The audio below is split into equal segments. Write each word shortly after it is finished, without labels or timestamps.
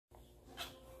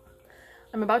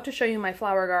I'm about to show you my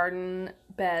flower garden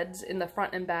beds in the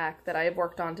front and back that I have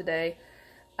worked on today.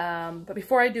 But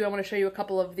before I do, I want to show you a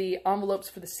couple of the envelopes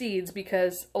for the seeds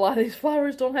because a lot of these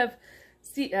flowers don't have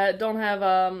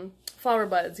flower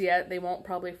buds yet. They won't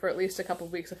probably for at least a couple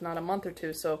of weeks, if not a month or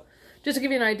two. So just to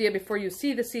give you an idea, before you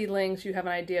see the seedlings, you have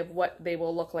an idea of what they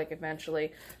will look like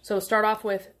eventually. So start off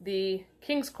with the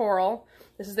King's Coral.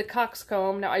 This is the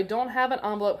Coxcomb. Now I don't have an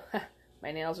envelope.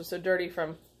 My nails are so dirty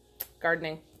from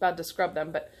gardening, about to scrub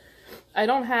them, but I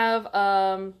don't have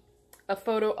a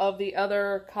photo of the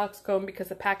other Coxcomb because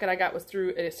the packet I got was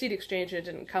through a seed exchange and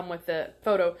it didn't come with the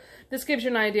photo. This gives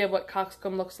you an idea of what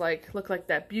Coxcomb looks like. Look like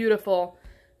that beautiful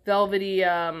velvety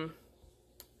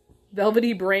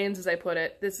brains, as I put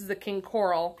it. This is the King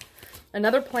Coral.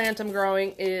 Another plant I'm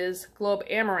growing is Globe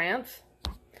Amaranth,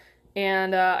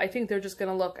 and I think they're just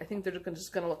gonna look. I think they're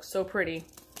just gonna look so pretty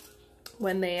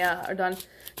when they are done.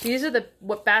 These are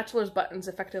what bachelor's buttons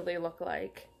effectively look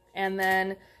like. And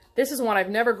then this is one I've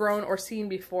never grown or seen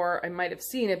before. I might have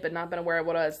seen it, but not been aware of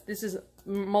what it was. This is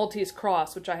Maltese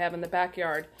Cross, which I have in the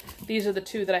backyard. These are the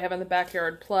two that I have in the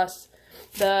backyard, plus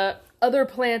the other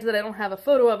plant that I don't have a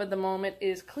photo of at the moment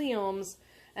is Cleomes,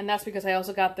 and that's because I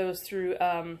also got those through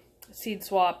seed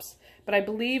swaps. But I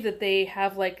believe that they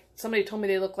have, like, somebody told me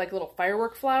they look like little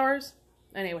firework flowers.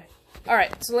 Anyway,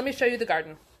 alright, so let me show you the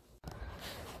garden.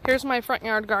 Here's my front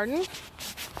yard garden.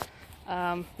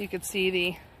 You can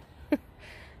see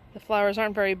the flowers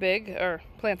aren't very big, or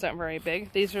plants aren't very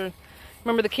big. These are,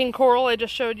 remember the King Coral I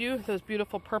just showed you? Those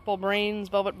beautiful purple brains,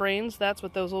 velvet brains, that's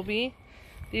what those will be.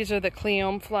 These are the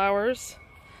Cleome flowers.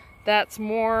 That's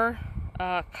more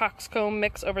Coxcomb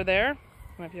mix over there. I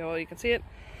don't know if you can see it.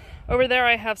 Over there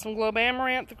I have some Globe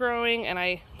Amaranth growing, and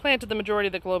I planted the majority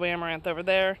of the Globe Amaranth over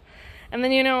there. And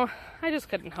then, you know, I just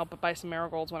couldn't help but buy some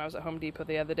marigolds when I was at Home Depot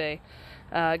the other day,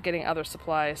 getting other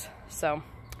supplies. So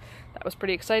that was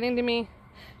pretty exciting to me.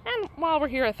 And while we're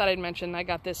here, I thought I'd mention I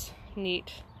got this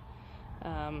neat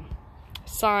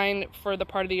sign for the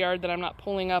part of the yard that I'm not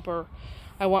pulling up, or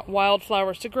I want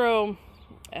wildflowers to grow.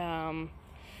 And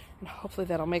hopefully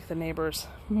that'll make the neighbors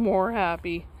more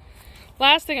happy.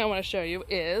 Last thing I want to show you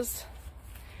is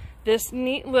this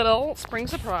neat little spring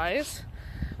surprise.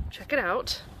 Check it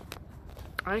out.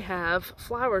 I have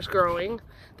flowers growing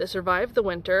that survived the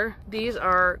winter. These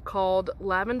are called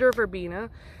Lavender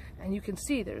Verbena, and you can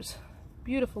see there's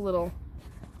beautiful little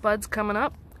buds coming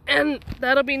up, and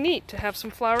that'll be neat to have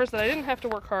some flowers that I didn't have to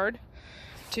work hard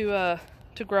to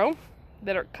grow,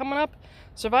 that are coming up,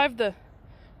 survived the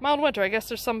mild winter. I guess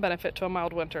there's some benefit to a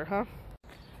mild winter, huh?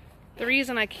 The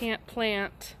reason I can't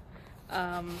plant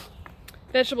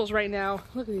vegetables right now,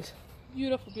 look at these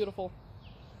beautiful, beautiful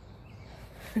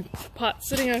pots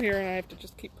sitting out here, and I have to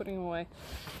just keep putting them away.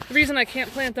 The reason I can't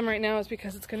plant them right now is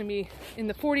because it's going to be in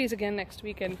the 40s again next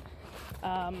week, and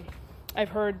I've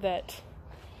heard that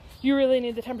you really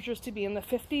need the temperatures to be in the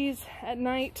 50s at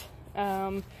night.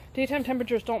 Daytime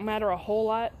temperatures don't matter a whole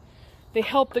lot. They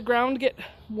help the ground get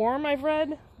warm, I've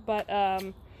read, but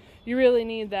you really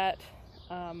need that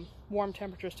warm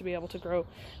temperatures to be able to grow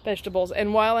vegetables.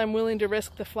 And while I'm willing to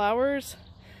risk the flowers,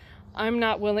 I'm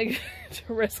not willing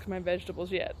to risk my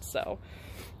vegetables yet, so.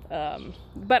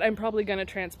 But I'm probably going to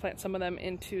transplant some of them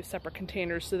into separate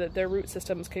containers so that their root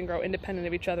systems can grow independent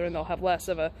of each other, and they'll have less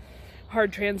of a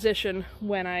hard transition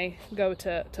when I go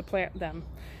to plant them.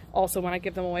 Also when I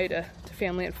give them away to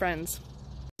family and friends.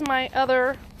 My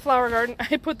other flower garden,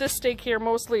 I put this stake here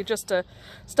mostly just to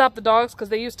stop the dogs, because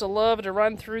they used to love to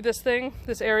run through this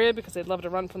area, because they'd love to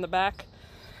run from the back.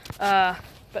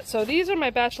 But so these are my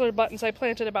bachelor buttons I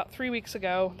planted about 3 weeks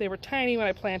ago. They were tiny when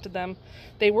I planted them.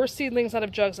 They were seedlings out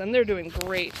of jugs, and they're doing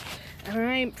great. And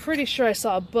I'm pretty sure I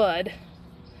saw a bud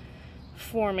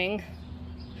forming.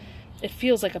 It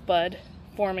feels like a bud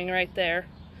forming right there,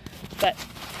 but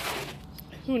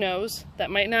who knows? That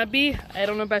might not be. I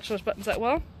don't know bachelor's buttons that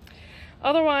well.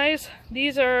 Otherwise,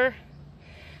 these are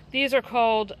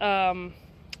called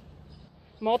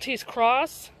Maltese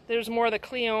Cross. There's more of the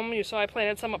Cleome. You saw I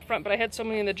planted some up front, but I had so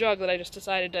many in the jug that I just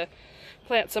decided to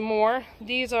plant some more.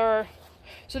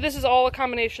 So this is all a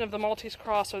combination of the Maltese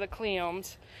Cross or the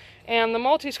Cleomes. And the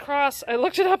Maltese Cross, I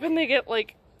looked it up, and they get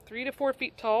like 3 to 4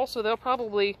 feet tall, so they'll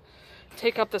probably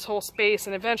take up this whole space,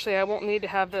 and eventually I won't need to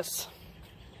have this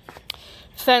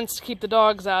fence to keep the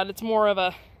dogs out. It's more of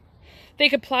a, they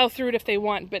could plow through it if they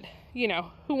want, but you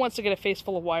know, who wants to get a face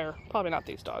full of wire? Probably not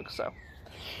these dogs. So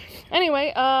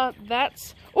anyway,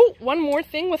 that's, oh, one more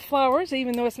thing with flowers,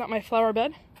 even though it's not my flower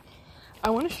bed.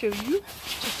 I want to show you,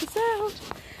 check this out.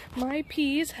 My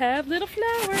peas have little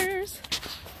flowers.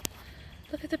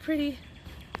 Look at the pretty,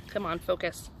 come on,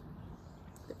 focus.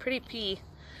 The pretty pea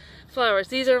flowers.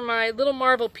 These are my little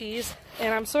marble peas,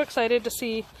 and I'm so excited to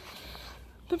see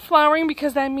them flowering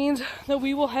because that means that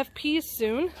we will have peas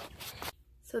soon.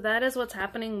 So that is what's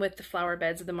happening with the flower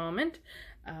beds at the moment.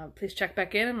 Please check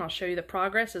back in and I'll show you the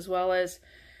progress, as well as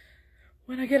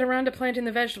when I get around to planting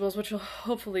the vegetables, which will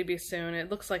hopefully be soon. It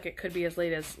looks like it could be as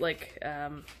late as like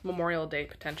Memorial Day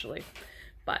potentially.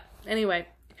 But anyway,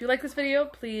 if you like this video,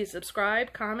 please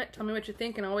subscribe, comment, tell me what you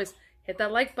think, and always hit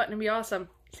that like button. It'd be awesome.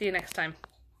 See you next time.